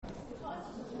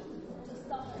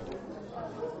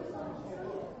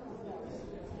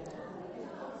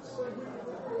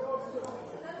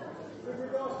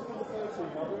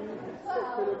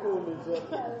form is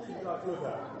like look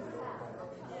at.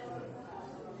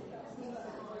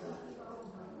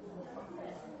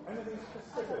 Anything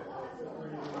specific that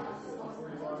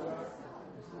really like that?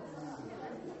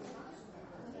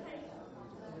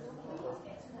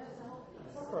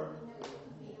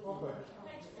 Okay.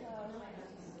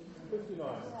 59.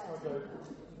 Okay.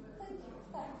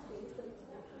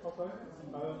 Okay.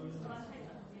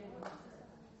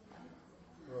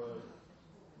 Right.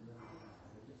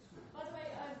 By the way,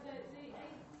 the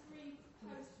A3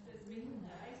 posters,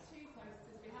 A2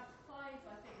 posters, we have 5,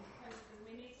 I think, posters.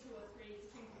 We need 2 or 3 to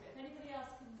think of it. If anybody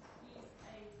else can use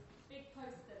a big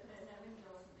poster, put it in their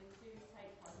window or something, do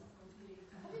take one from you.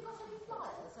 Have you got any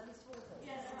flyers, any small things?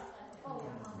 Yeah, they're up there. Oh,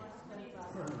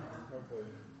 Okay.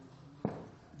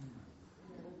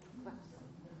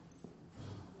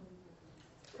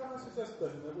 Can I suggest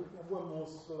then that we can have one more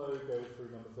slow go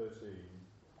through number 13?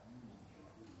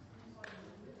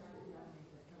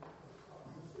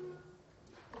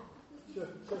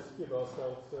 Just give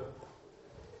ourselves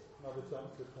another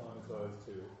chance to acclimatise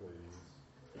to it, please.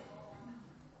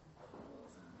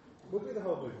 We'll do the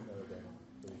whole movement though again,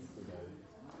 please, if we may.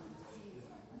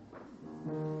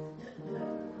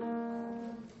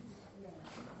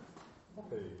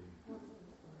 Okay.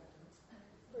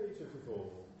 Page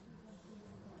 54.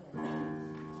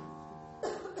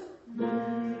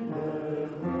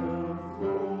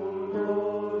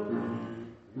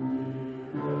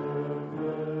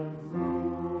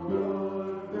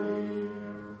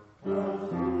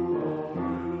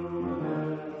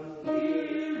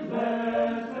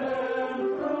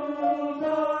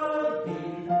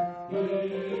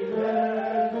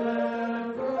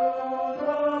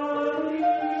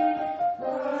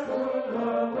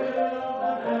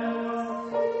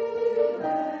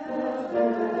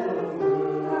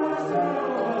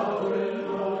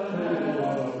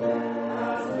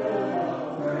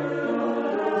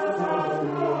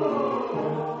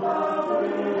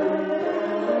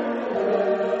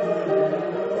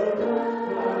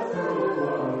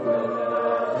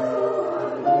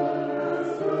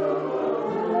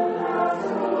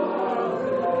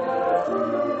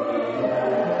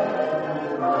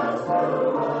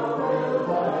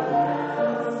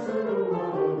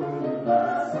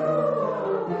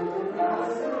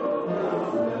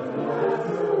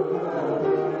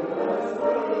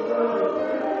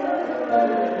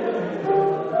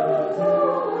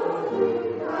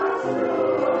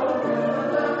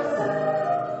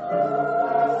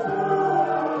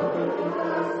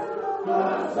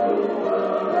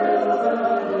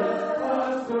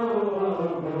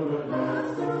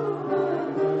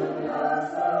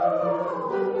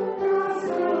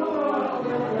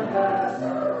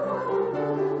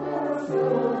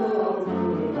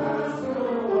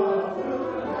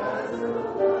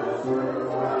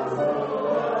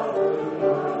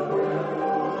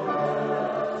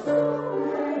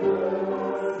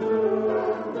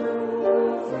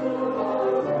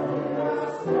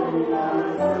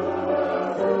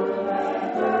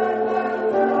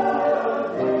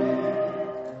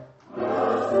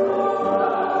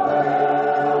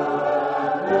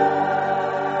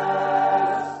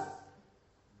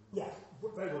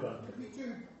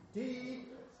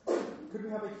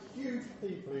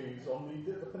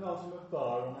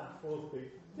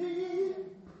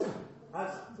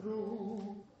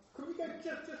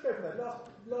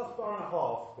 Last bar and a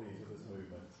half, please, of this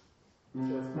movement.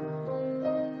 Just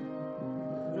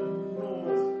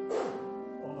enormous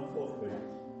on the 4th beat.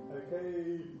 Okay,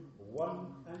 1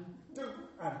 and 2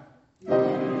 and.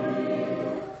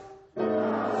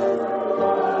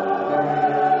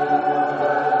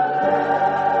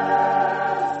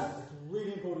 It's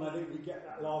really important, I think, we get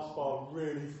that last bar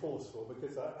really forceful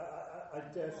because I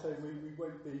dare say we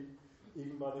won't be,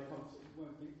 even by the concert, we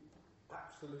won't be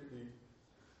absolutely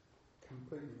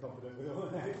completely confident with all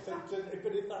that.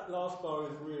 But if that last bar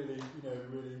is really,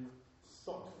 really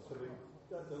soft,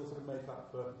 that'll sort of make up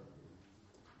for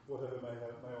whatever may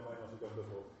or may not have gone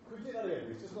before. Could we do that again,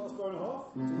 please? Just last bar and a half?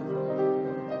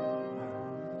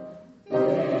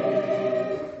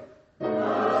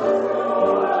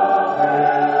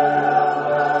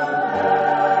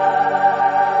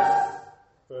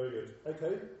 Very good.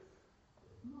 Okay.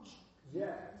 Yes.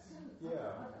 Yeah.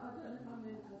 I don't know if I'm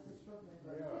interested struggling,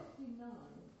 but 59.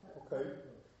 Okay.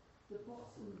 The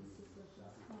bottom suspicious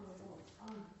colour was.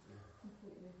 I'm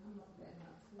not getting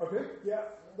that. Okay, yeah.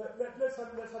 Let's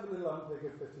have a little unpick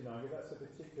of 59. That's a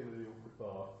particularly awkward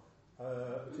bar.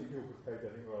 Particularly awkward page,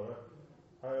 I think, rather.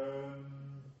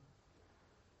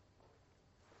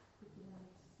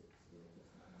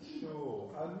 Sure.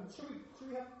 Should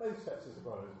we have both sets of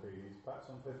sopranos, please? Perhaps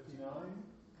on 59?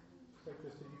 So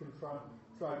just if you can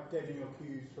try getting your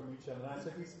cues from each other. Now, so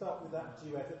if you start with that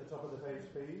duet at the top of the page,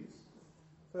 please.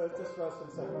 First and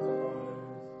second sopranos.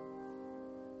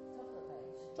 Top of the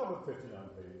page. Top of 59,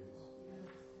 please.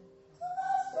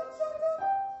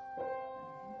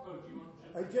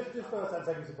 Just first and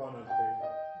second sopranos, please.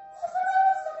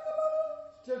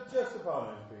 Just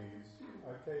sopranos, please.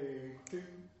 Okay, 2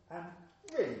 and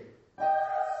 3.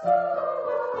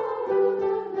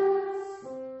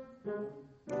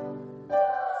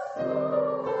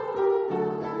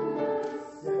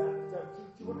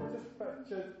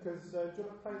 Because do you want to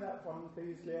play that one,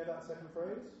 please, Leah, that second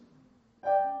phrase?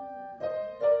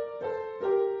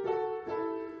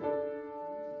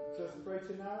 Just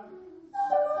straighten now.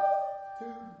 2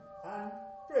 and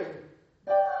 3.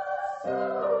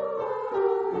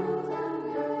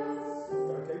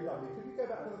 Okay, lovely. Could you go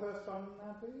back to the first one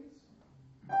now, please?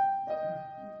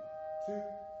 2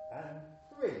 and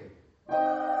 3.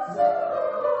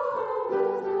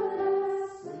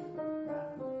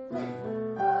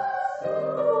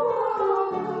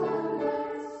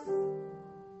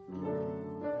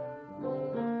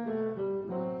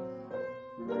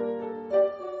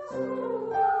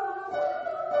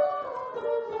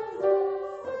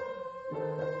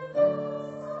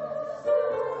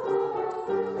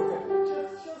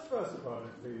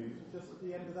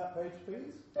 Page,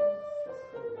 please.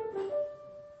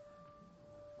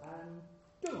 And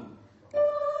do.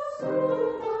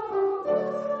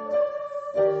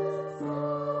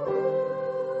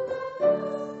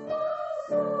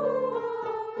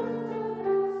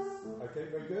 Okay,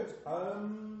 very good.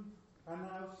 And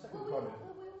now second comment.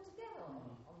 Were we all together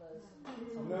on those?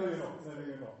 No,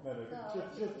 you're not. No,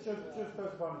 just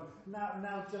first one.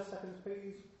 Now, just seconds,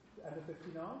 please. End of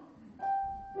 59.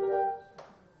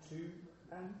 2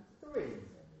 and 3.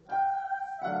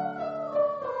 And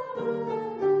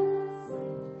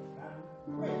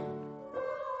 3.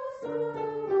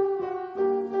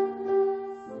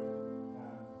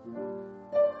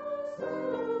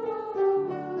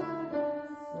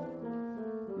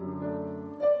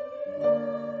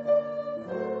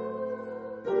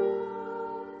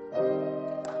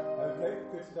 Okay,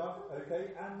 good stuff. Okay,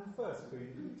 and first,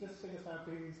 please, just sing us now,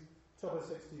 please. Top of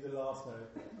 60, the last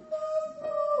note.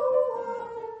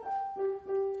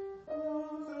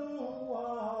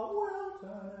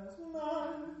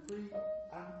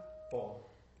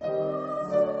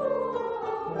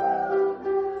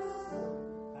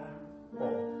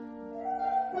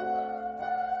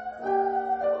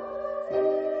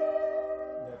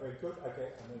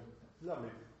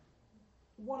 Lovely.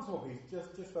 Once more, please.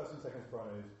 Just first and second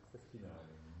sopranos. 59,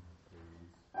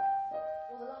 please.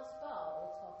 Well, the last bar or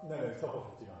top? No, top of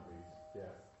 59, please.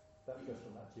 Yeah, that's just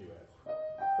from that duet.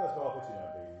 First bar,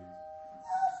 59, please.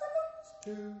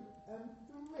 2 and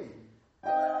 3.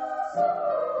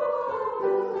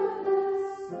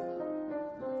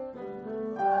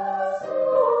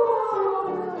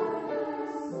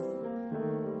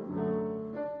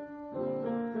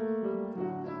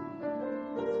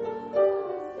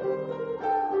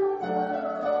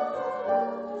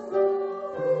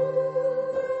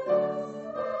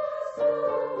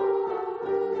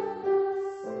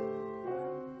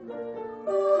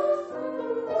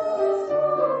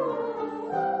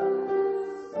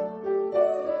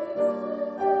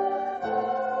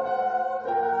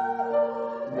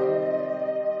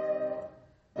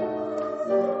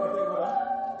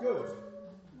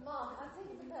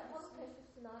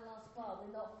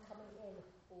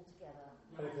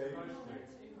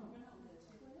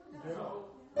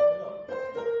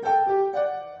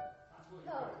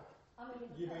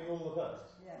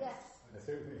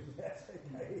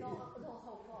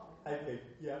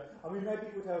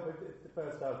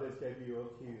 Gave you your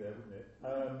cue there, wouldn't it?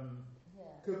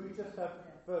 Could we just have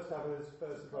first have as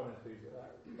first sopranos, please?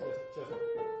 Just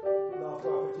last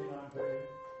bar 59, please.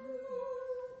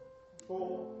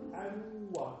 4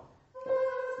 and 1.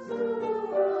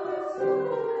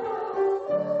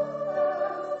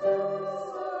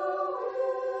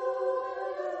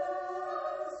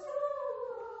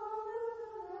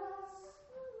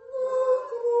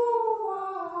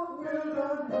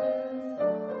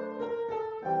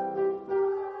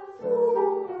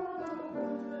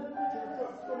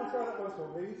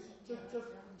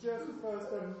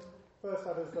 First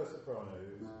have as first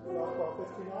sopranos. Last bar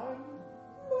 59.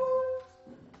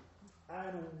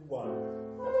 And 1.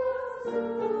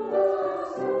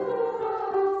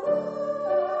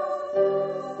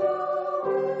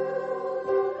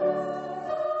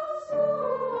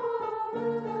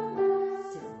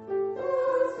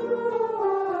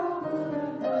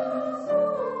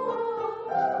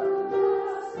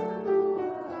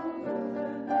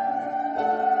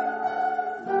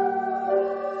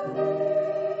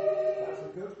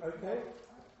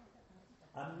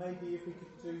 maybe if we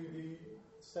could do the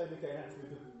same again,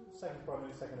 actually with the second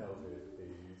primary, second alternate,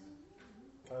 please.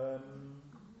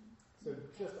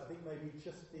 So I think maybe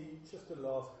just the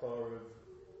last bar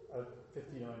of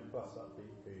 59 plus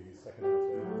upbeat, please. Second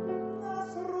alternate.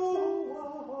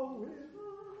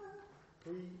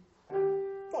 3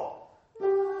 and 4.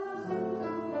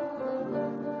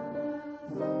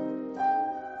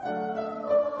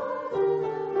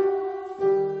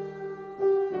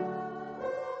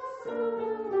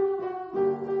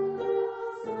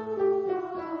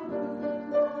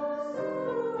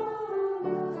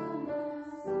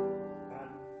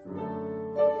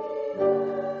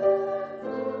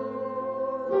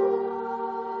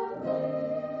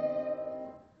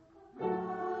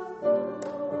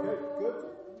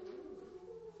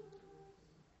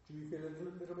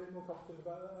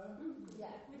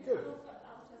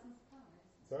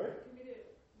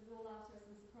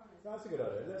 That's a good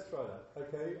idea. Let's try that.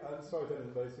 Okay. Sorry,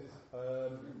 Dennis Bases. We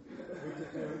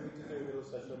did do a little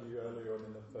session on you earlier on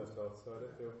in the first half, so I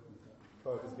don't feel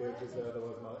quite as good as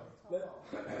otherwise might.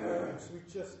 Should we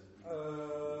just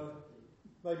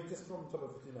maybe just from top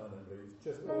of 59 then, please?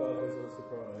 Just all altos or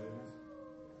sopranos.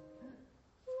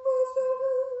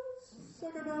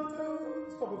 Second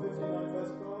altos. Top of 59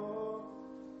 first bar.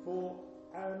 4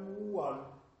 and 1.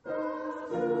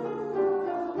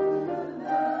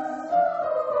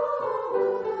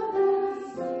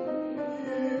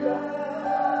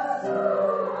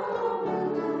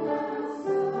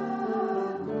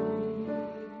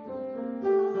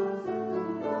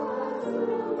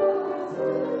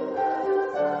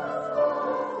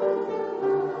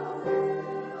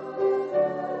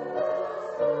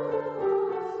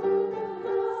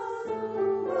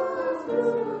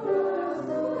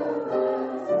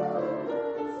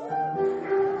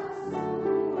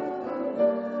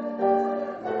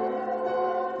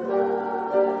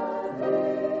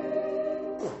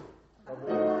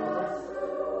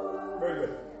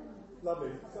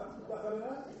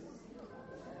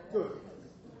 Good.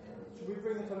 Should we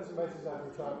bring the tenors and basses out of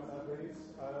retirement now, please?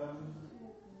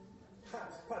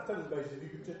 Pat tenors and basses, if you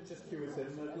could just cue us in.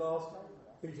 The last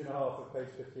beat and a half of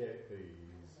page 58, please.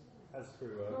 As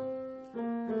through.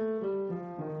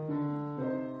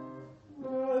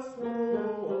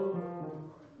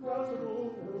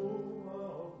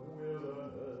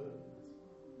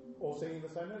 All singing the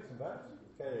same notes, in fact.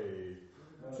 Okay.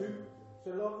 2. So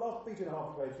last beat and a half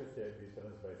of page 58, please,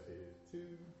 tenors and basses. 2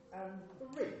 and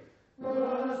 3. So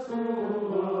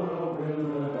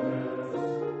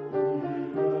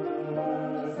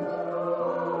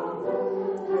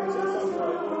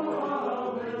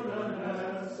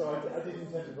I did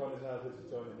intend to run it out to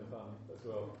join in the fun as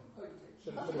well.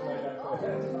 Should have made that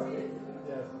clear.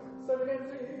 Yes. So again,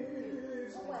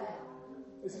 please.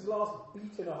 This is the last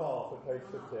beat and a half of page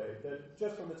 58.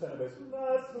 Just from the tenor bass. 59.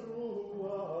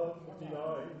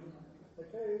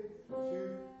 Okay. 2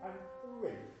 and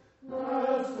 3.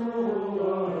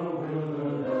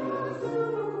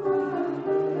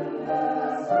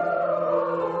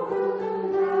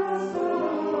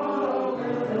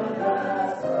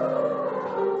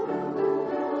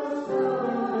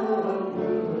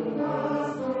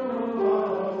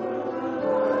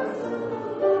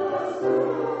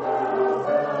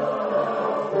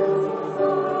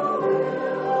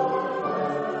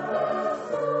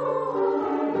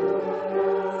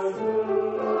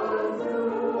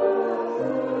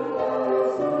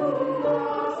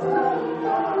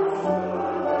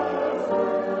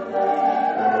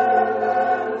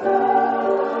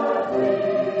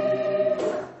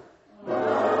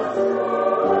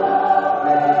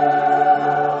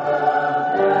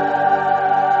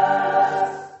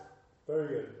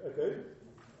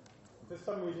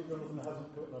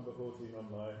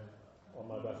 On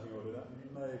my batting order, that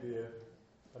may be an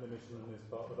omission on his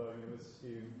part, but I'm going to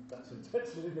assume that's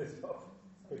intentionally missed off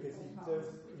because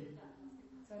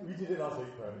we did it last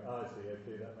week, right? I see.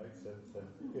 Okay, that makes sense. Then,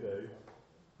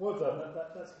 well done.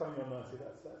 That's coming on nicely.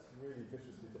 That's really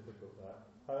viciously difficult. That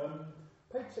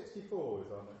page 64 is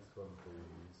our next one,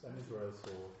 please, and Israel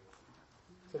saw.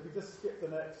 So if we just skip the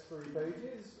next 3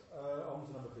 pages, on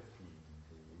to number 15,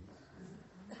 please.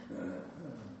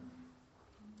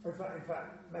 In fact,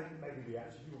 maybe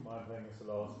actually, if you wouldn't mind playing us the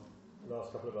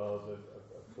last couple of hours of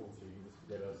 14, just to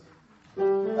get us.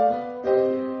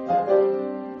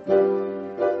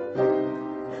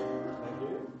 Thank you.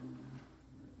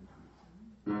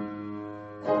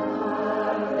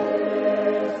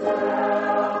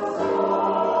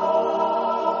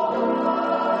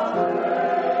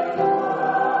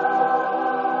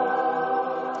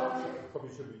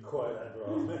 Probably should be quiet that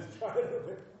graph. Let's try it a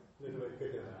little bit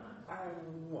quicker.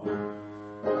 And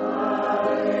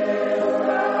 1.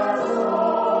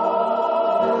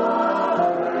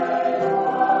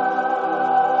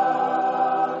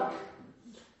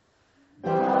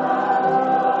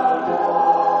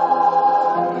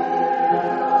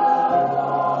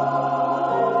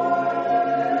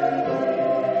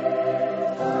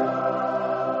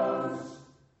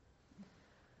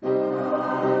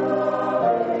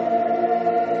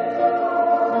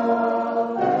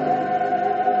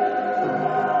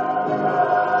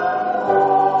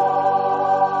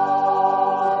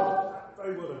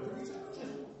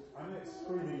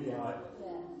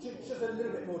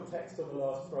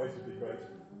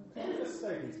 just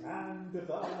say please. And the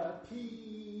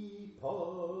people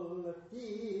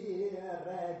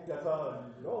feared the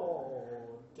Lord.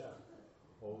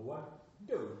 Oh, 1,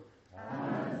 2.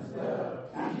 And the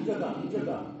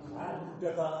people.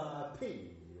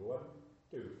 1,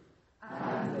 2.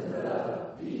 And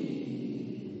the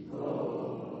people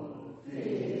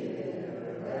feared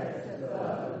the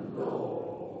Lord.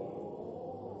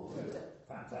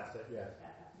 Fantastic, yeah.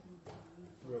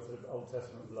 Real sort of Old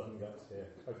Testament blood and guts here.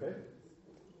 Okay?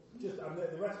 Just,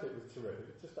 the rest of it was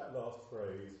terrific. Just that last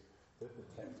phrase, that the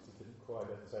text didn't quite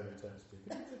have the same intensity.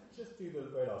 Could you just do the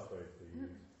very last phrase, please?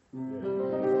 Yeah.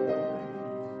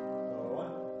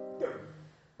 1, 2.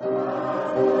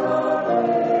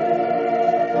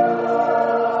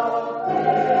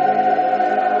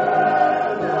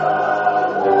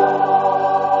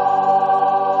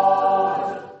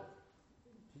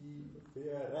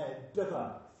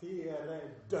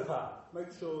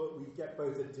 Make sure that we get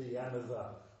both a D and a the.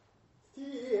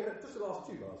 Fear. Just the last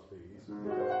 2 bars, please.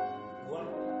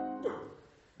 1, 2.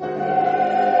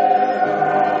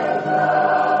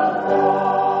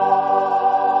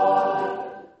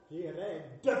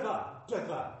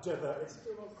 It's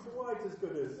still not quite as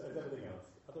good as everything else.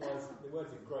 Otherwise, the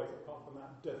words are great apart from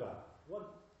that deva. 1,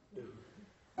 2.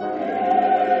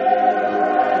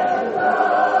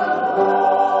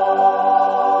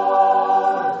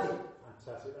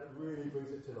 Fantastic. That really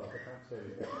brings it to life. I can't tell you.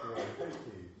 That's great. Thank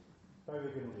you. Very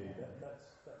good indeed.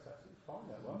 That's absolutely fine,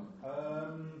 that one.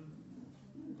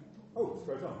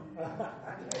 Straight on.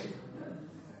 Okay.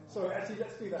 Sorry, actually,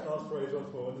 let's do that last phrase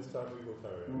once more, and this time we will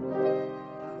carry on.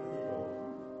 And the people.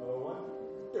 1,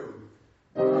 2.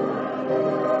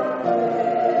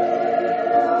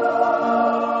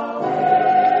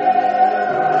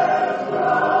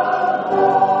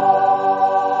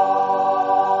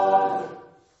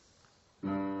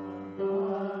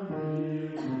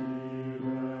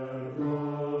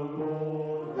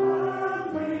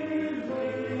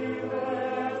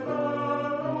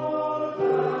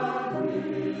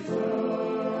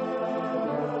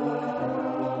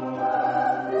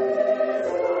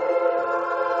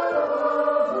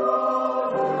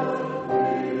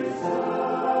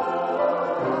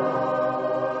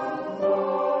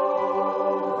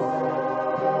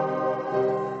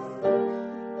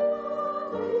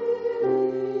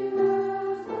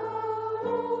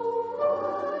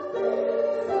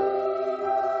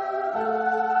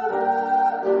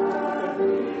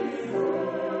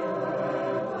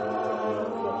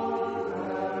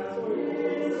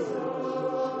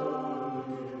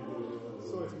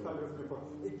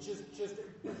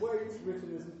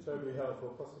 Totally helpful,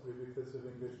 possibly because of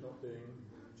English not being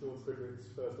George Frederick's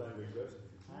first language,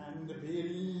 and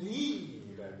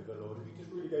believe unto the Lord. If you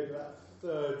just really go to that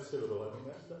third syllable, I mean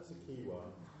that's a key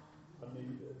one. I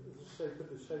mean the shape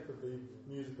of the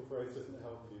musical phrase doesn't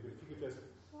help you, but if you could just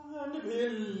and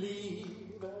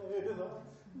believe a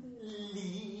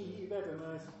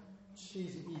nice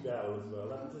cheesy e-vowel as well,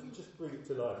 that would just bring it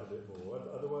to life a bit more.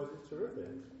 Otherwise it's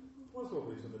terrific. Once more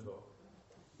please on the top.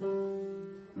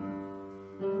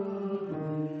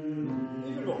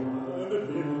 Even more.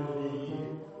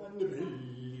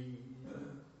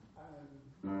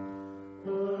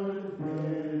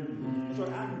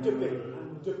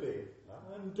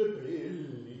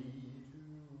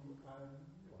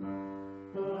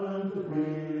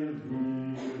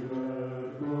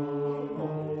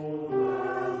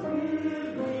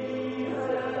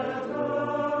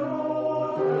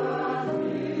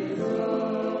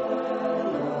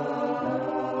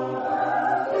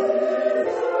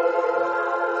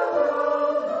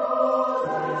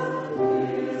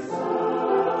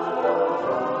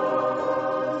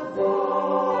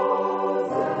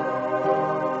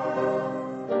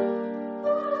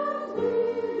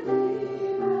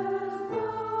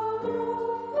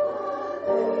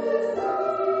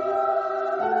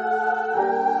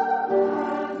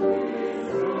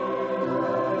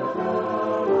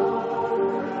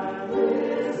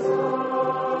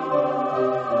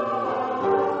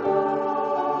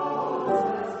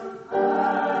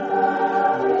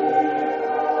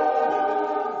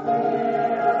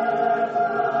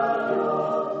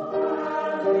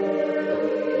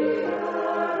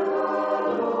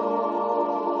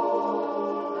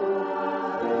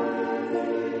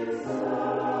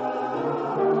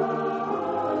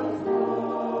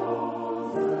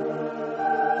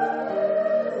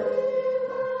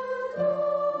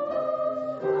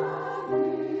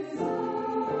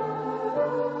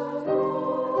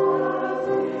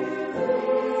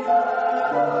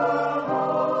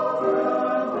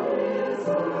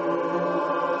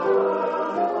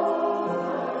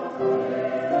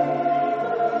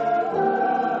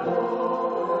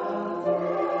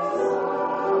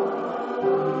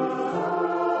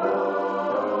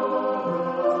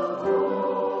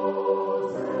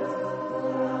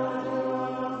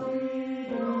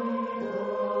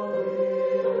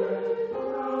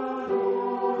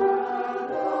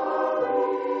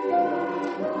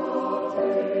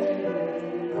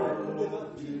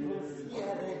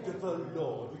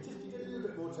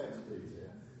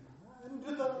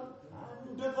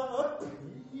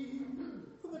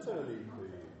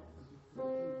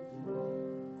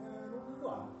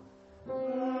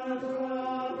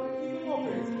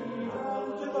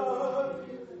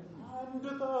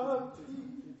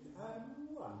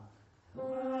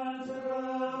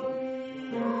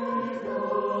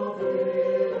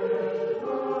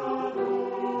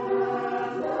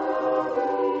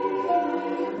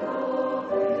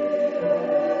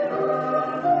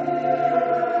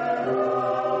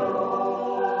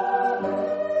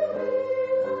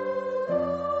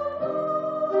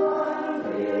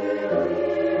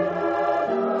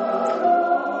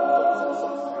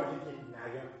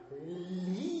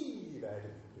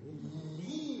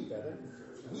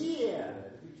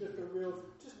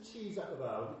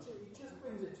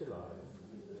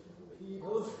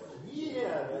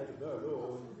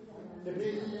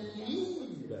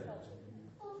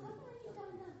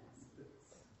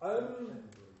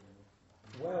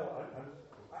 Well,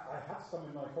 I have some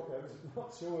in my copy. I was not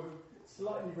sure,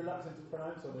 slightly reluctant to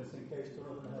pronounce on this in case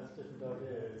Jonathan has different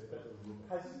ideas. But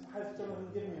has Jonathan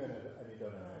given you any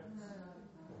dynamics? No,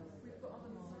 we've got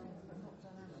other lines, but not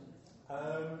dynamics.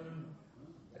 I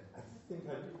think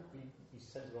I'd be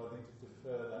sensible, I think, to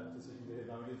defer that decision to him.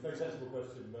 I mean, it's a very sensible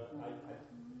question, but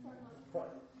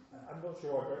I'm not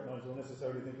sure our great minds will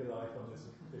necessarily think alike on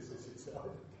this issue, so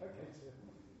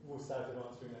we'll start him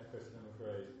answering that question, I'm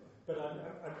afraid. But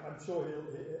I'm sure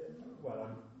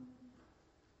I'm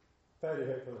fairly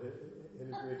hopeful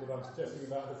he'll agree with what I'm suggesting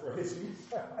about the phrasing.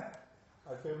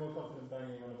 I feel more confident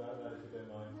banging on about that if you don't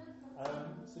mind.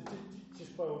 So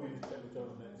just by all means check with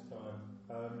John next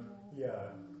time.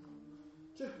 Yeah.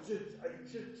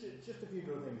 Just a few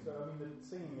little things. I mean, the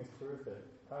singing is terrific.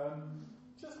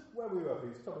 Just where we were,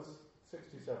 please. Thomas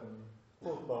 67,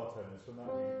 fourth bar toners from that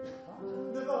one.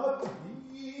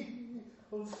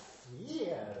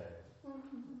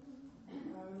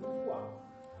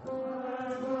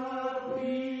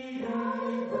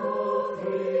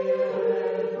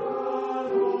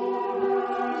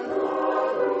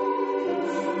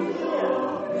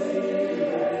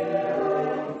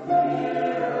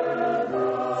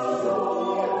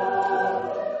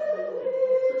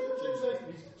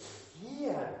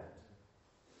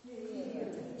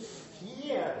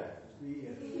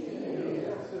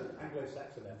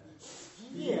 Anglo-Saxon there.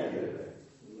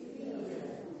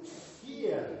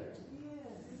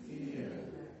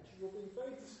 You're being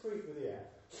very discreet with the air.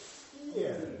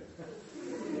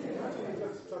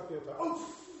 Just try to feel time. Oh,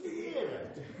 fear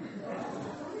it.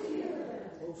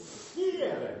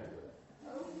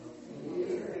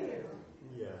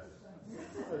 Yeah.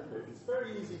 Okay. It's very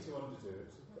easy to undo it.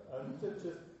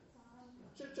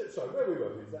 Sorry, where we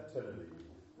were, please. That tonality.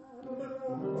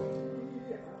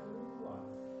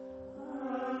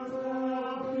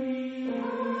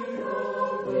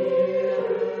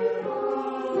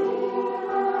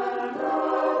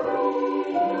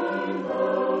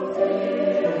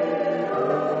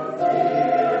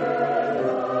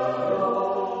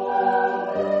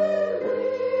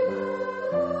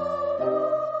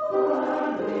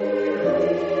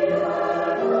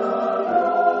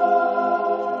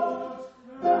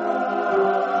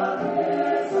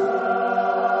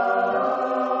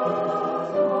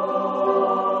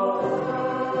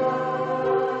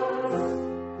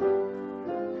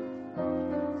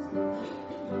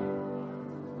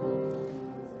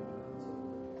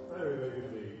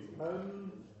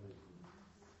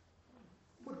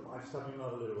 Wouldn't mind just having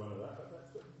another little one of that, but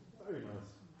that's very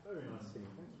nice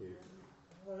singing, thank you.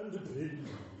 And Really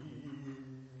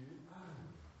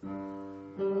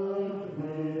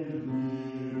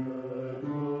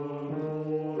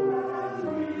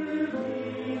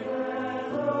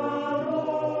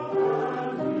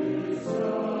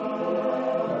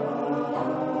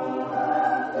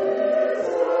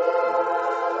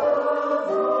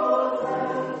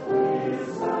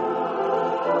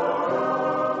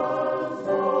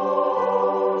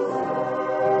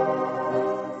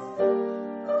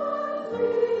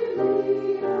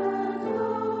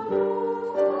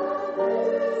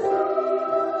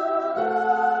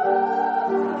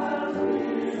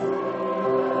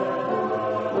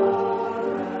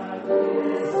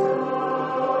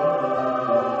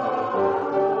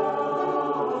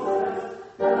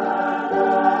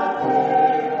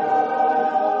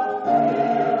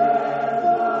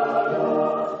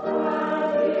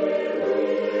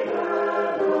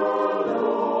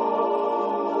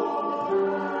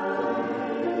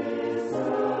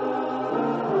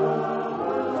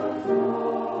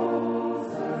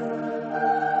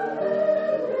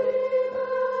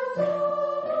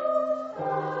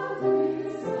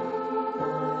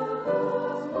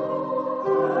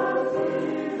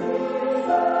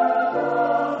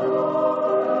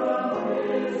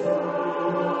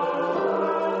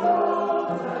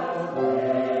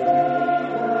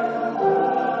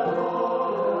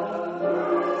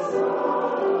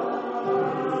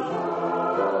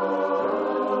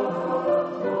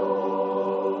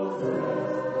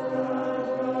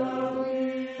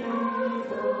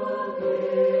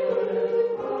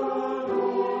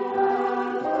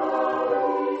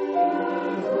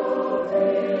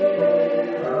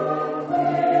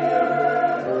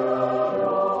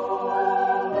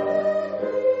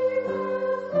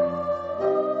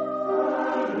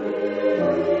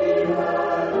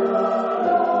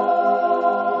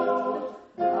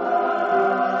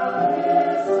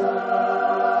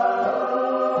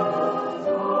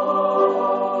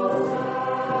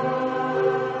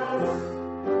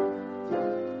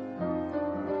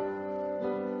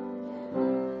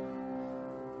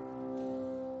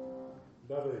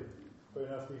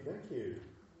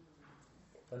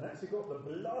And next you've got the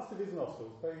blast of his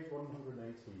nostrils, page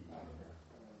 118.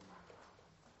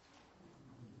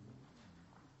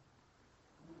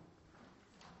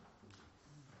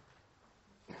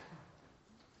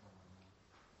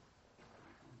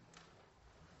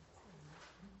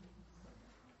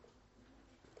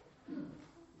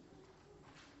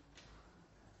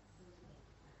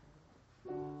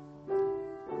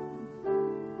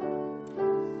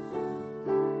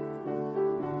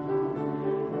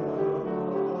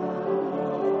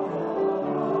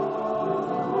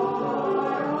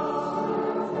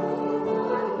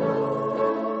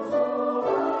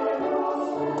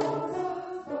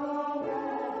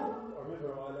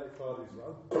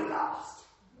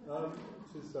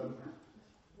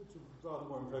 Which is rather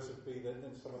more impressive B than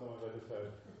some of the ones I just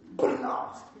heard.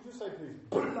 Blast! Could you say please,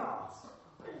 blast?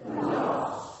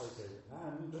 Blast! Okay,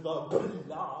 and the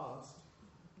blast.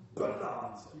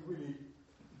 Blast! You really,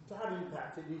 to have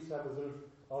impact, it needs to have a sort of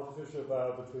artificial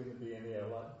vowel between the B and the L,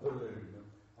 like balloon.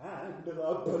 And the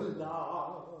blast.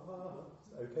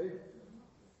 Okay?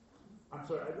 I'm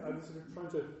sorry, I was sort of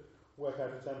trying to work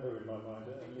out a tempo in my mind,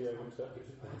 and Leo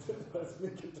interpreted that as me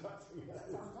conducting that.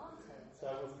 So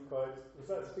I wasn't quite. Was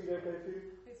that speed okay for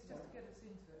you? It's just to get us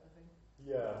into it, I think.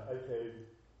 Yeah. Okay.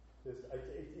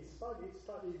 It's slightly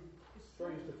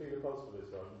strange to feel a pulse for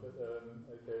this one, but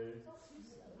okay. It's not too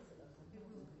slow, is it? It will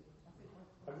be. I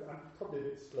think. I'm probably a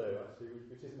bit slow actually,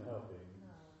 which isn't helping.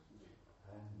 No.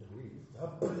 And with the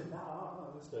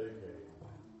blast, okay.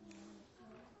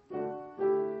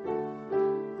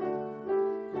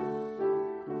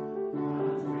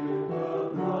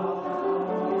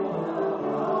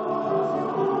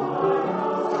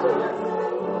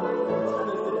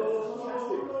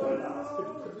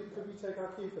 Take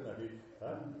our cue for that.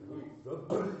 And with the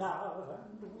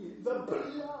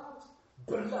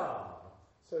blast,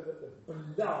 so that the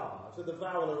blast, so the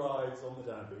vowel arrives on the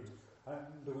downbeat.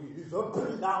 And with the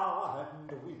blast,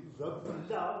 and with the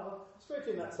blast. Straight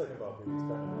in that second bar, please.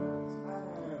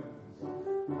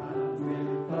 And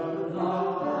with the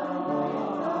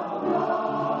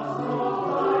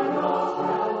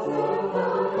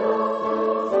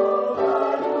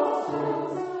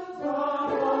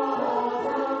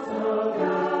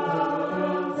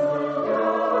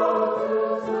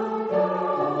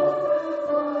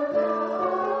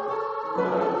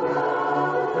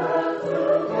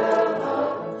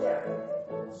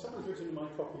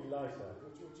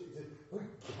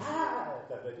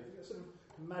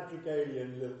Madrigalian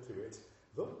lilt to it.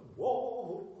 The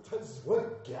waters were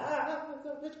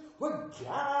gathered,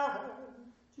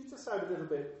 You just sound a little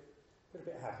bit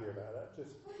happier about that.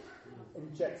 Just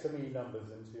inject some E numbers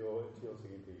into your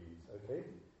singing, please. Okay?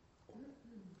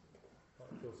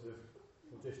 Like you're sort of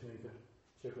auditioning for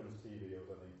children's TV or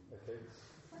something. Okay?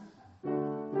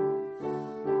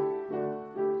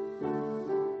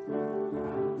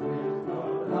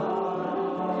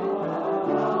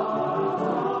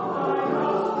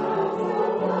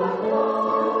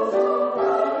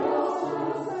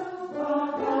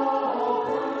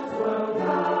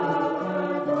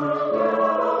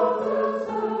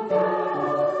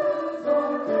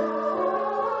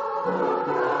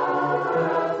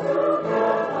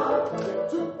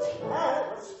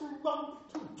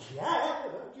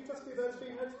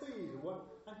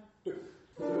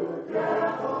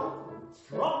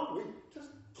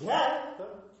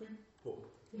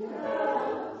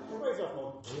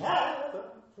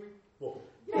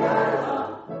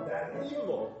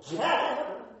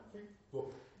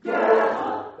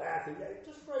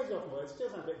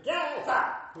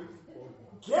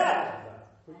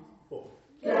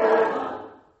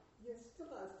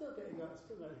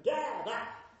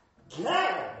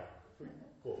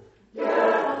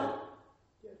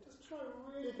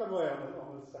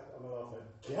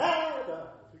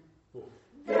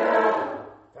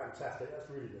 Fantastic, that's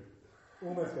really good.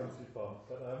 Almost gone too far,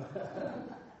 but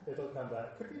it'll come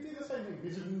back. Could we do the same thing?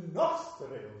 These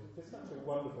nostrils. It's such a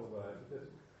wonderful word. You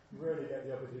just really get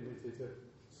the opportunity to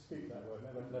speak that word,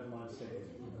 never mind singing.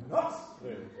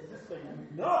 Nostrils. Just say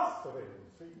nostrils.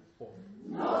 3, 4.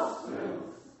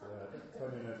 Nostrils. Yeah, just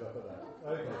turn your nose up at that.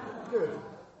 Okay, good.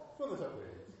 For the top,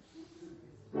 please.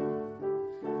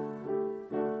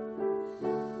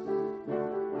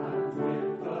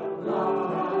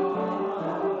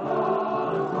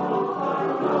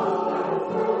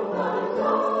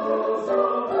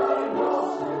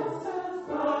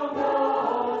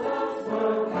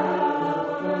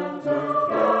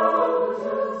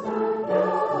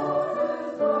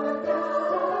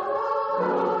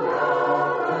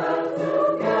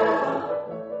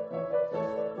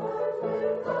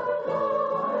 Oh,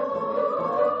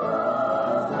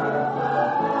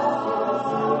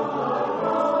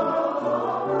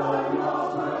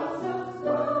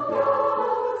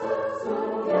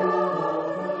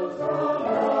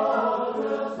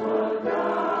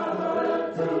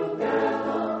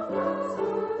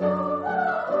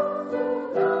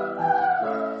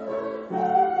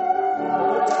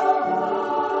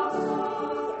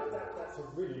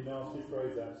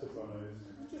 always at sopranos.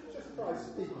 Just try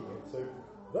speaking it. So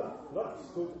the flood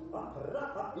stood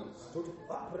upright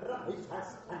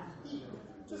as an heap.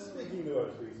 Just speaking the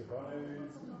words for you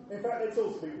sopranos. In fact, let's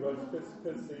all speak the words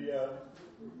because the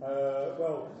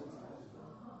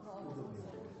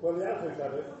the altos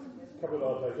have it. A couple of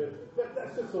hours later.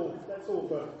 That's all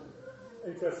for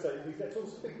interest's sake. Let's all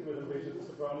speak the rhythm please at the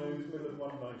sopranos, middle of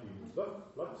 119. The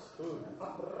flood stood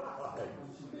upright.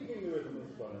 Speaking the rhythm of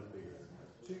the sopranos, please.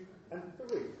 2 and 3.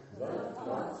 The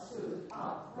flood stood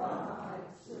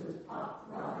upright as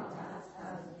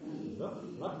an heap. The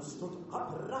flood stood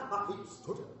upright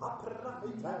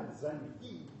as an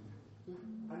heap. 2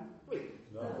 and 3.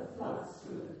 The flood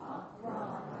stood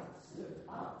upright as an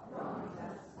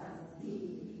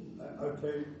heap.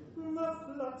 Okay. The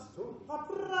flood stood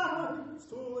upright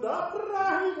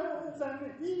as an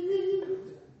heap.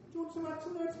 Do you want some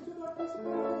action notes to that piece of 2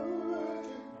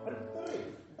 and 3.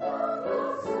 The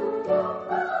flood stood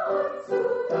upright as an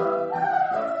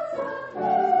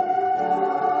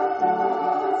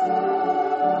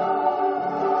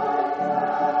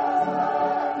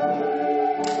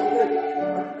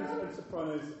and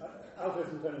sopranos, altos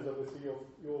and tenors, obviously, your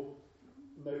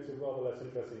notes are rather less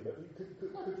interesting, but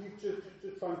could you just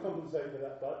try and compensate for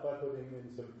that by putting in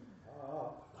some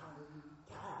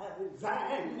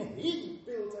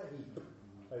build a heap.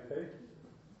 Okay?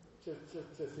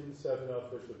 Just insert an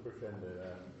artificial crescendo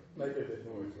there. Make it a bit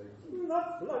more interesting. The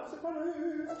flood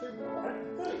sopranos, 2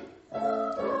 and 3.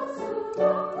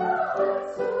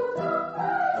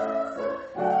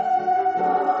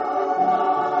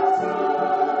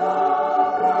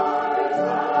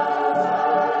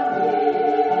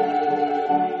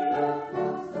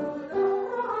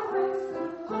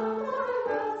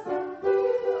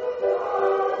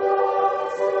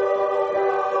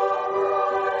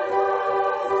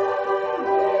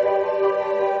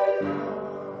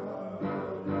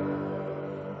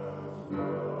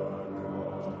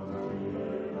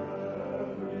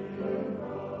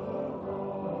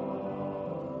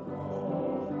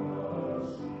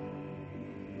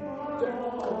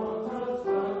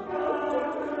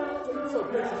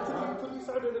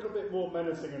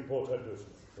 Menacing and portentous.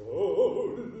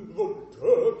 Oh, the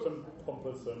Turks and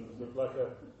pompous and like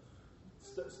a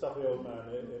stuffy old man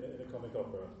in a comic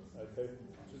opera. Okay,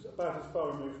 which is about as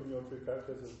far removed from your true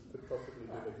characters as could possibly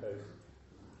be the case.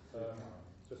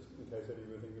 Just in case any of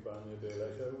you think about me a bit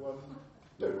later. 1,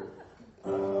 2.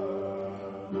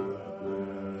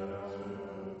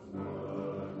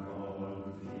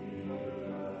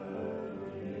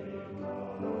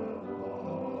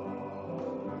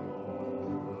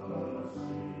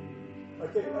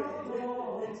 Okay,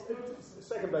 it's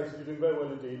second bass, you're doing very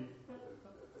well indeed.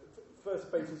 First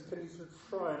bass is, can you sort of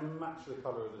try and match the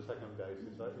colour of the second bass?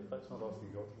 If that's not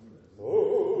asking you.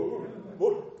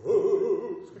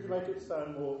 Could you make it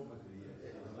sound more?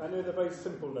 I know they're very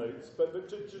simple notes, but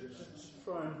just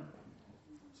try and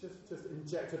just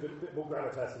inject a bit more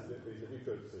gravitas into it, please, if you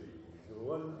could, please.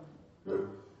 1, 2.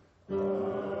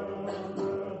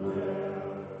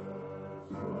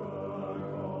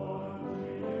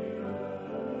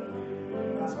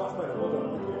 That's much better. Well done.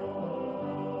 Thank you.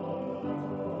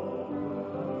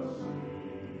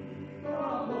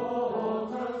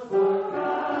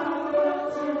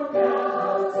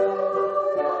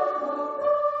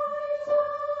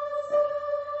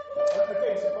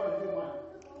 Again, so far, do mine.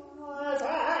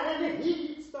 He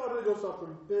started us off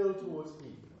and build towards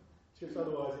heap. Just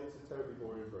otherwise, it's a terribly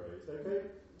boring phrase. Okay?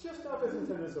 Just after some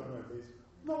tenors on there, please.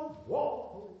 The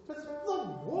waters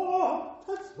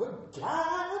were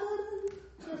gathered.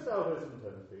 Just altos and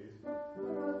tenors, please.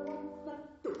 1,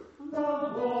 2. The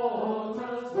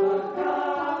waters were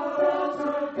gathered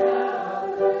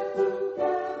together.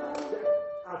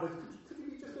 Altos, could you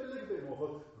be just a little bit more for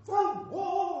the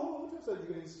waters? So you're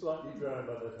getting slightly drowned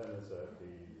by the tenor, sir,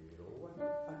 please. 1, 2.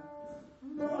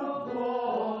 The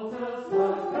waters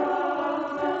were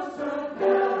gathered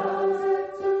together.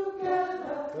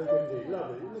 Very good indeed,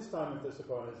 lovely. And this time, if the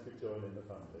sopranos could join in the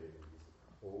fun, please.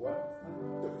 1,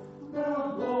 2. The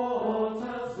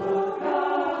waters were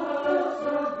gathered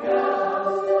together.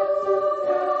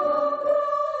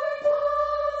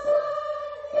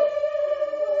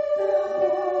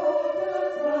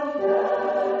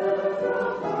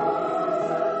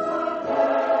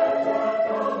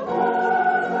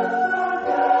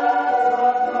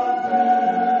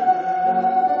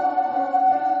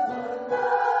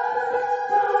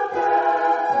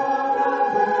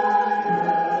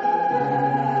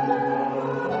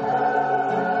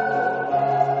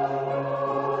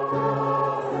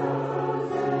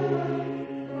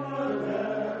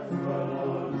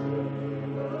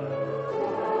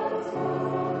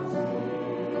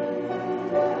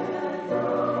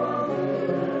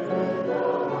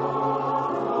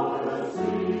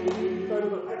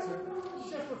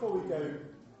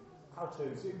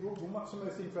 what's the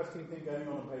most interesting thing going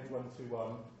on page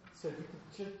 121? So if you could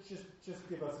just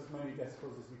give us as many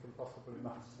decibels as you can possibly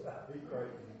master, that'd be great.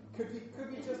 Could you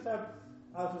just have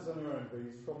altos on your own,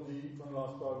 please, from the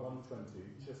last bar 120?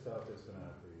 Just altos for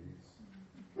now, please.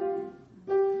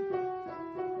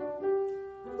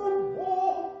 The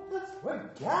waters were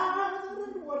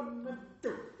gathered in one and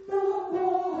two. The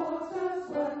waters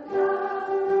were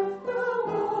gathered. The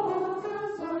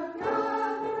waters were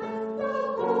gathered. The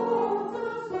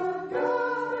waters were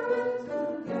gathered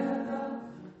together.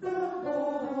 The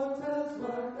waters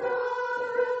were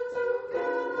gathered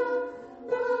together.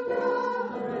 Were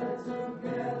gathered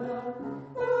together.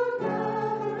 Were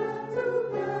gathered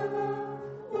together.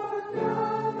 Were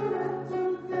gathered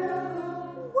together.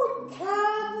 Were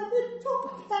gathered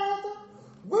together.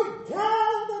 We're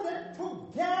gathered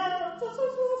together. Just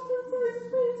as last two phrases,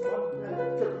 please. One and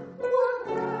two.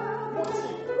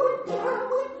 We're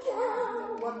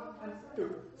gathered. One and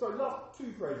two. So last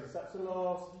two phrases. That's the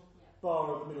last bar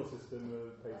of the middle system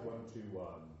of page 121.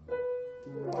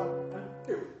 One and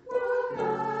two. We're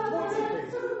gathered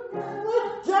together. We're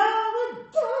gathered.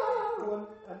 One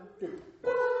and two.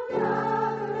 We're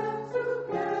gathered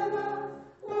together.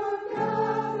 We're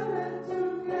gathered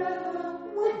together.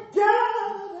 We're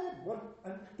gathered. One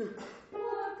and two.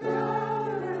 We're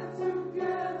gathered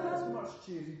together. As much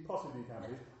cheer as you possibly can,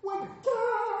 please. We're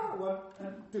gathered. One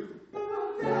and two.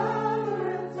 We're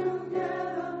gathered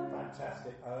together.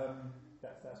 Fantastic.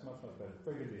 That's much better.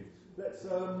 Very good indeed. Let's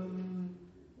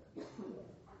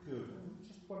good.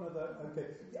 Just one other. Okay.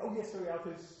 Oh yes, sorry.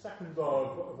 Alto's second bar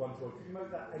of 112. Could you make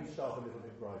that A sharp a little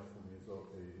bit bright for me as well,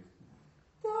 please?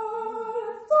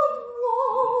 Gathered the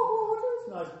waters.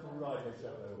 Nice bright A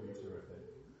sharp there will be terrific.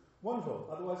 Wonderful.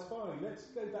 Otherwise, fine. Let's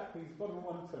go back, please. Bottom of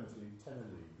 120. Tenor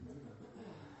lead.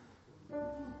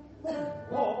 The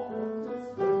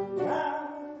waters were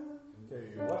gathered. Okay,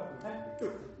 one and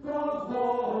two. The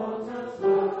waters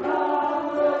were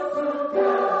gathered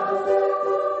together.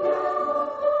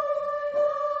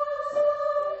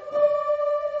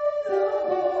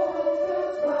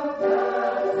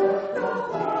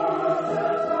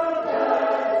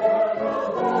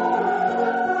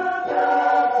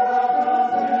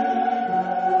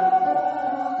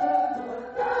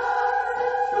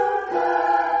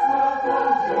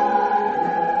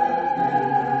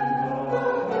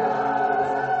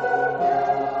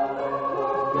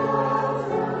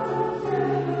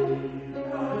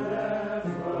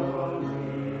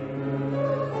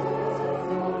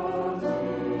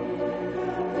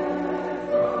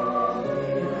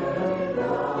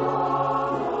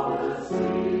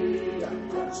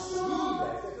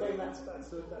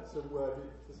 That's a word you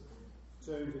just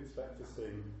don't expect to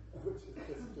sing, which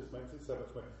just makes it so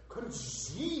much more.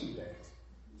 Congeal it!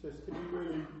 Just can you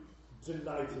really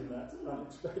delight in that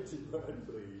unexpected word,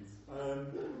 please?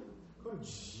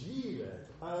 Congeal it.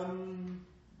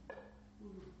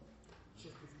 If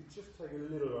you could just take a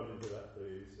little run into that,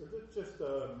 please.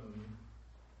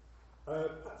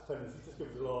 Perhaps tenors, just give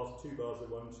us the last two bars of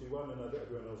 121, and I bet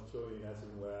everyone else join in as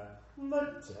and where. The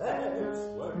depths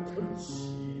were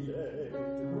concealed.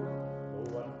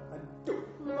 One and two.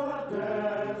 The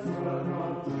depths were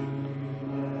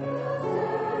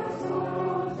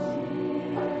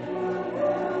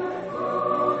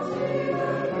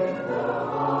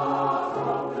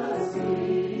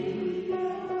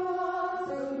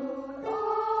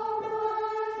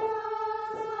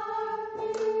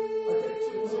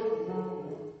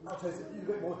a little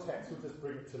bit more text will just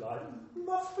bring it to life.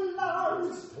 The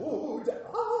floods stood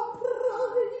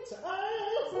upright as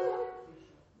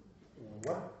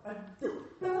one and two.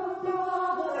 The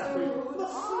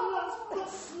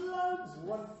floods,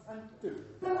 one and two.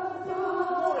 The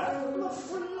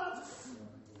floods.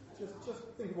 Just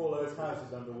think of all those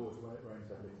houses underwater when it rains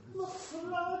heavily. The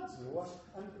floods, one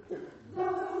and two. The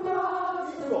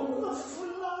floods, the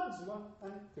floods, one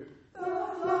and two. The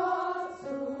floods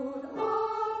stood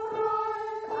upright.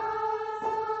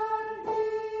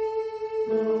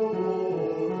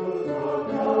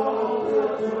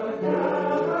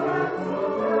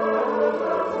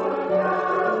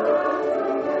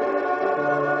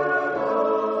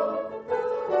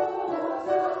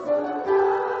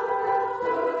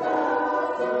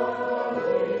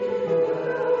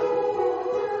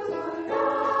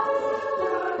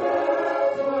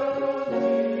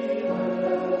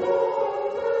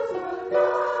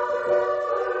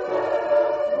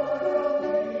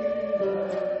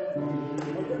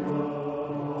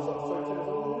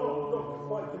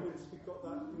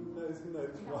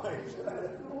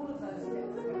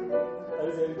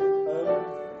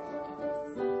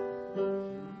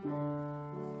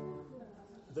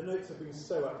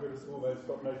 So good as almost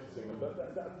stopped noticing them. But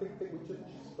I think we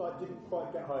just like, didn't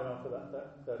quite get high enough for that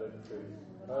entry.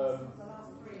 The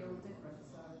last three are all different,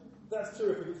 so... That's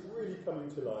terrific. It's really coming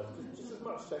to life. Just as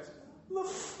much text.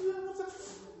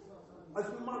 As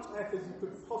much F as you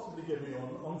could possibly give me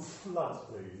on floods,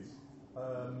 please.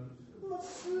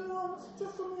 Floods,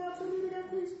 just on the outer lead again,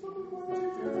 please. 1, 2,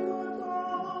 3,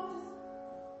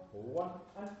 4, 1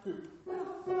 and 2.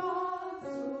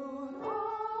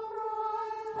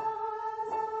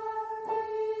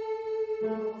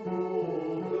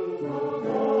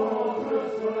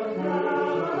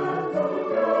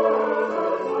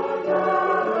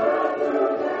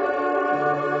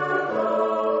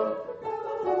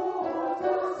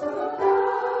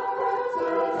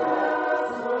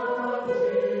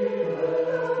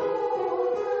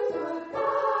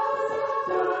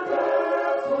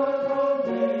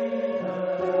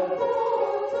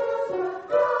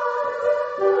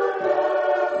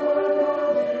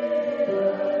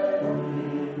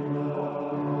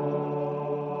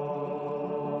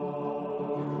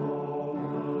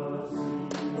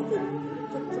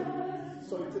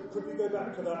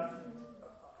 To that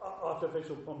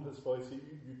artificial pompous voice, you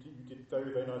did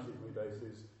very, very nicely for me,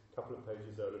 basses. A couple of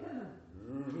pages earlier.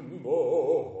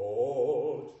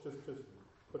 Just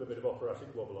put a bit of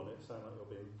operatic wobble on it. Sound like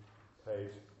you're being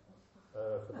paid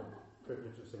for the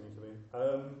privilege of singing to me.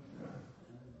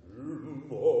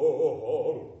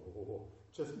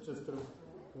 Just to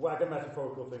wag a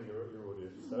metaphorical finger at your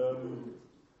audience.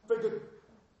 Very good.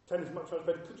 10 is much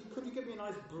better. Could you give me a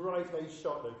nice bright A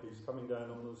shot, though, please, coming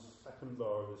down on the second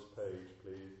bar of this page,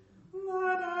 please?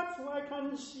 That's why I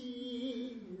can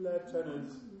see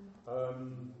lieutenants.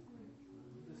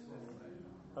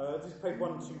 This is page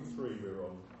 1, 2, 3 we're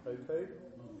on. Okay.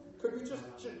 Could we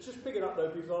just pick it up, though,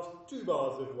 please? Last two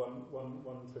bars of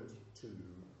 122.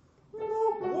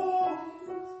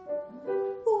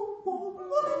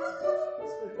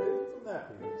 Okay, from there,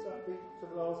 please. That beat to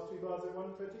the last two bars of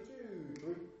 122,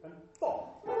 3 and 4.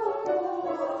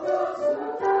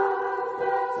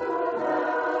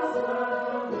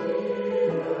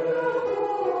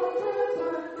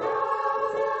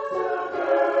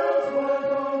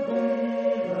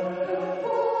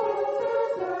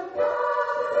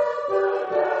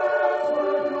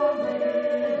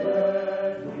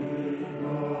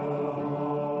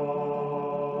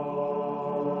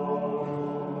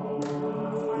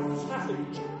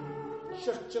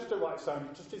 Just the right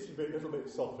sound, just a little bit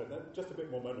softer, just a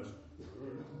bit more menacing.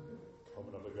 Come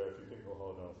another go if you think you're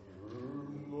hard enough.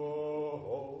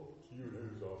 You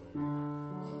lose on me.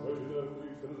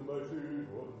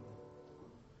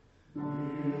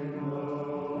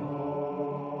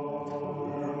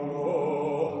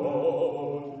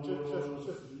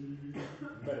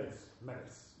 Just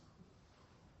menace.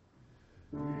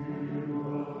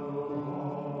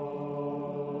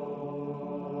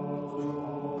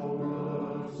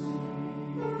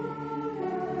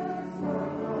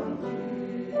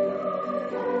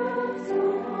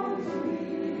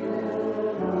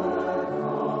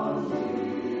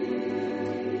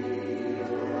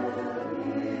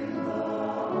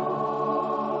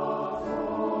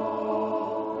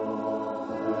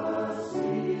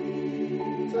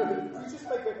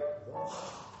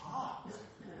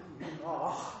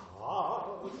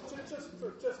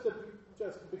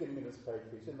 Just the beginning of this page,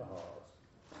 please, in the heart.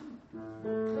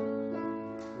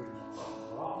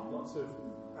 Lots of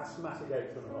asthmatic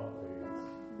H on the heart, please.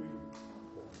 3,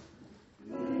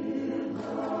 4. In the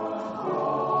heart.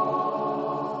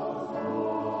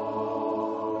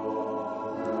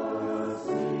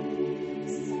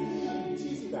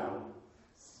 Cheesy vowel.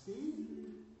 C.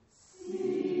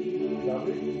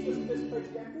 Lovely. Just this page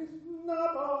again, please.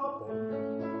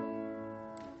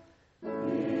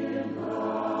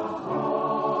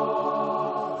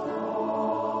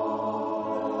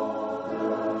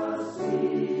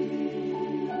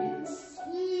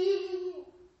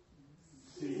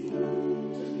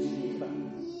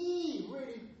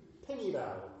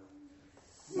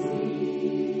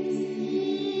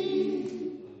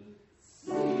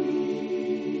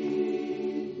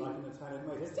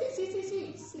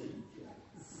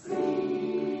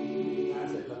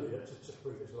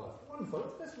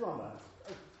 Let's run that.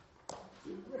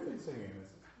 Terrific singing. This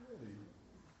is really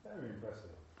very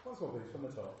impressive. Once more, please, from the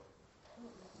top.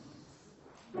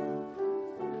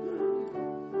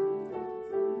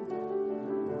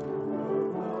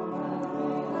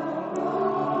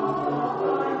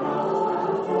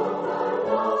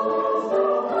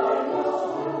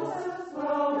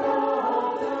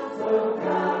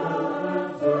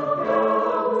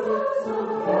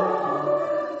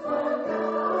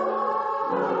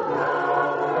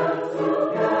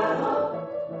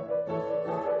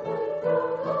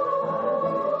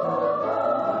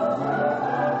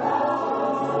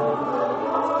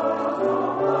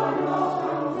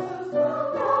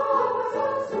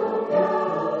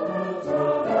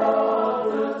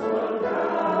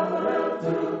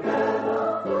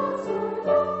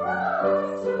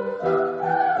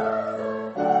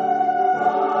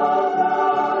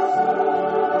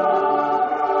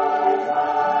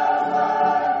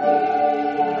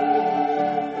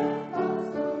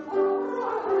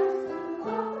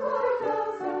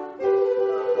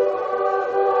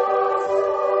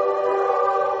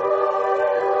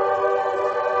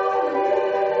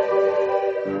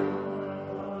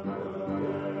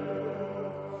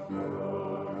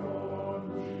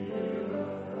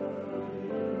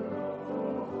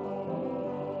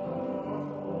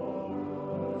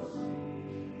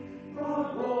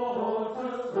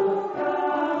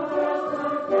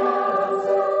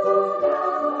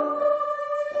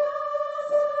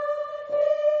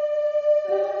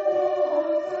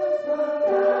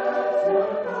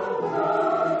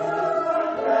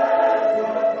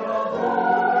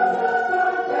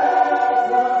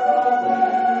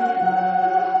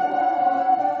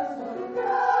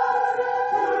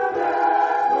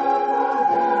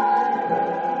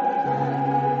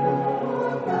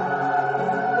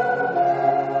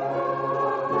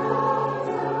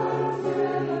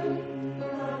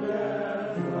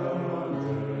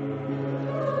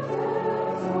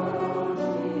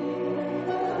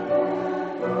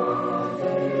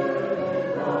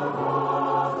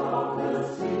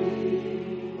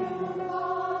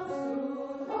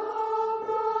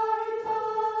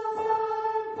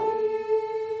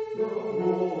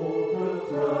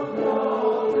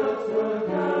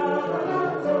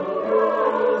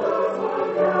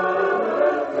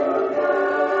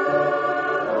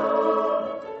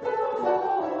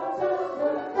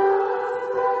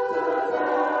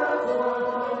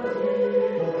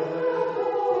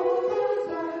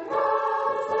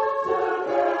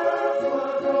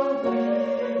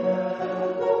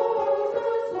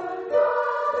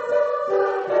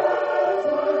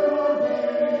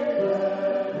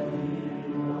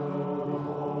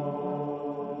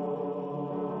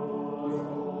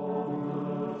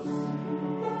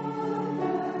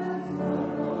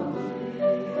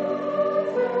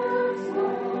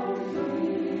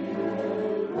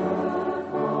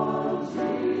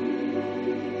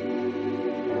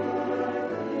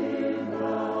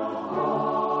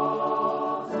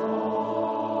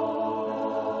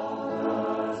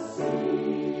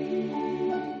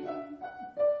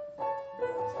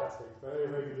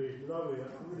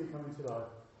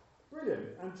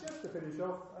 And just to finish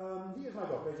off, here's my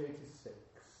dog, page 86.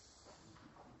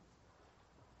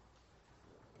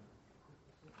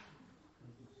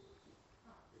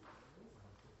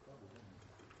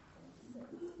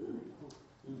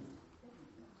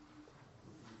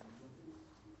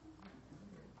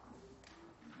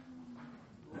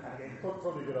 Again,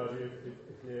 probably a good idea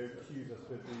if you accuse us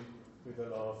with the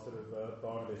last sort of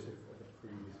Barnabas of the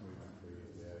previous movement,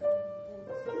 please. Yeah.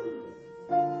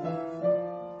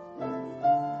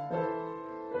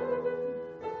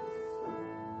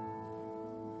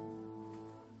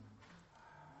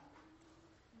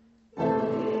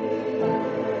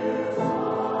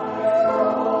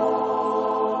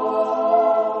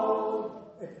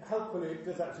 Helpfully, it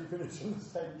does actually finish on the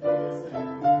same key as the.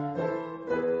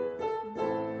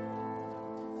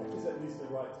 It is at least the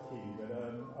right key, but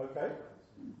okay.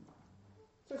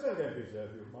 So say again, please, if you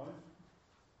wouldn't mind.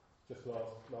 Just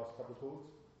last couple of chords.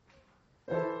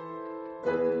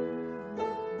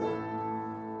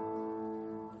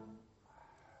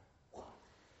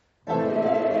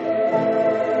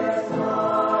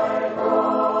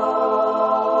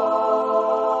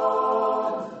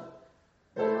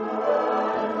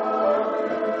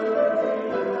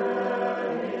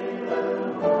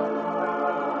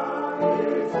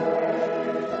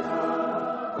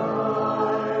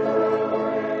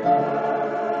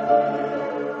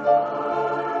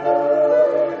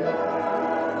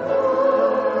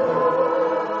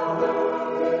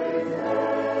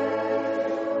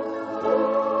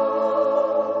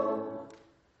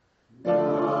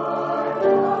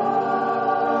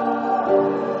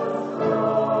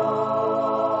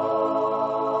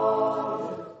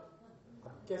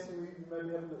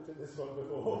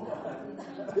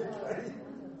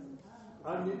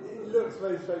 It looks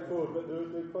very straightforward, but there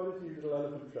are quite a few little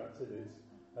element traps in it.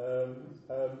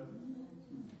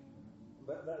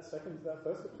 That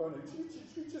first soprano,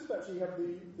 should we just actually have the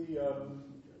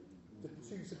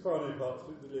two soprano parts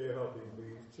with the Leo helping,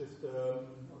 please?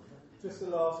 Just the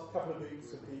last couple of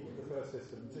beats of the first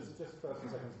system, just first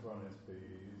and second sopranos,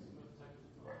 please.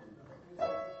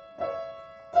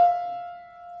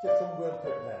 Just some will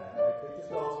put there, okay?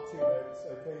 Just last two notes,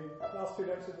 okay? Last two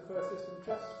notes of the first system,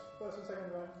 just first and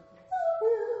second round.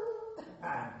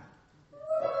 And.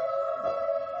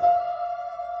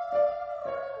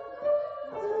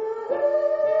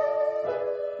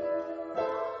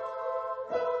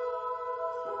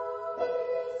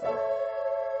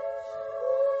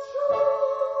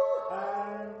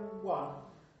 And one.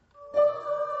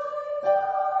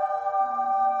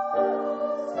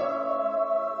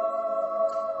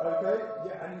 Okay,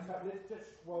 yeah, and in fact,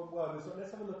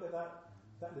 let's have a look at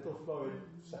that little florid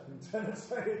second tenor,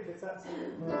 because that's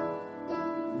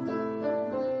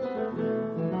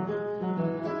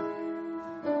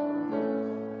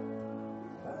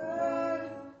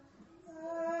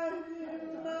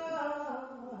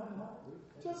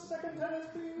just second tenors,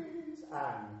 please,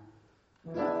 and.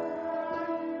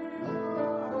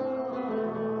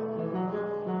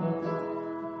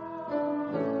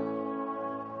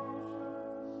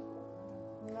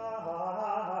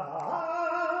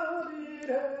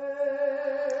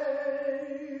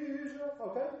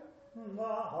 Okay?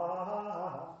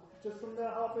 Just from there,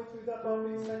 halfway through that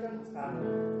 1 second, and.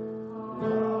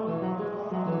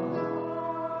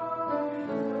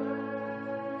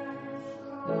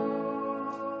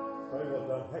 Very well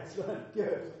done, excellent,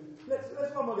 good.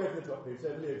 Let's one more go for the drop, please. So,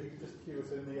 Leo, if you could just cue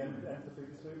us in the end for the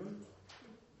previous movement.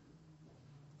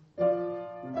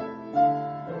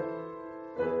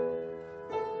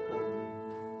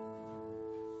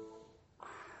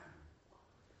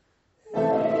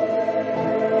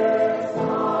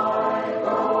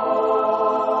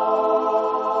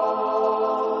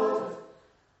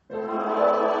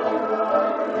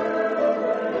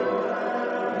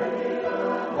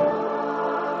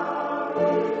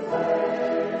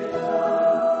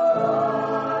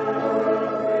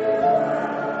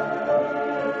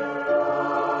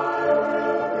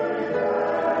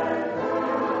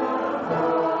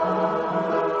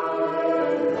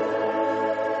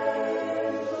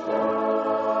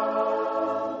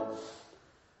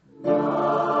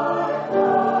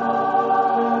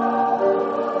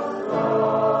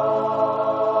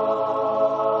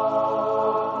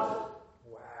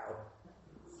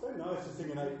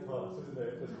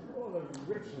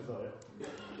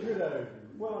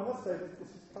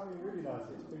 Really nice.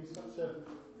 It's been such a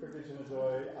privilege and a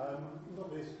joy. Not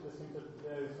least listening to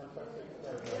Leo's fantastic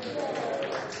pleasure to me.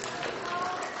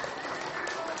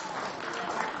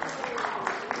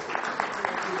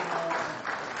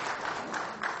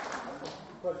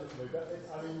 But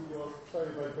you're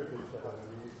very, very privileged to have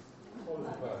me. all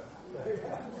is well.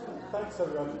 Thanks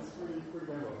everyone. It's really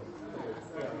memorable.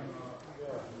 Yeah.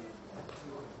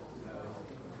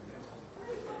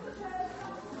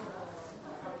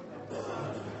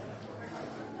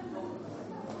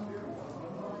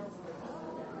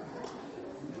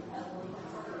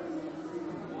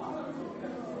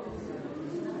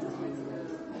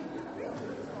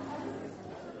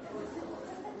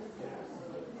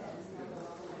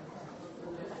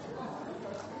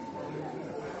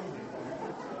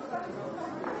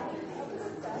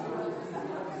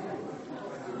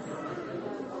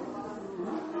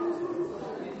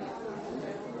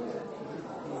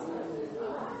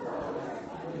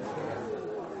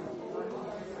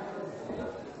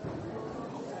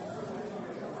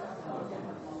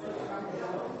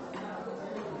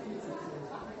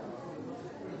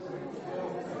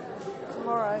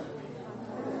 Tomorrow.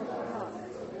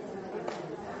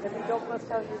 Every dog must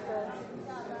have his day.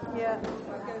 Yeah. I'm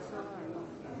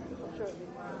sure it'll be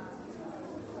fine.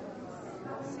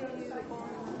 See you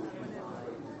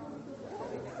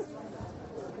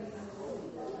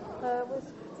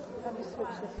have you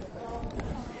switched this?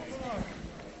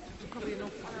 Probably an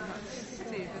awful lot to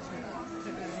Steve, isn't it?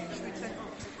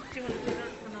 Do you want to do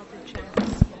that when I'll be chair?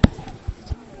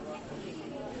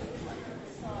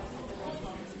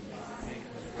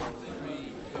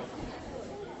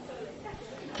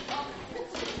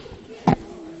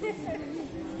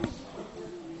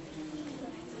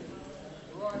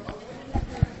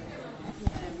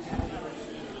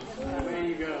 There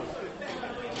you go.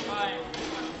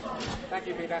 Thank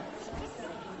you, Peter.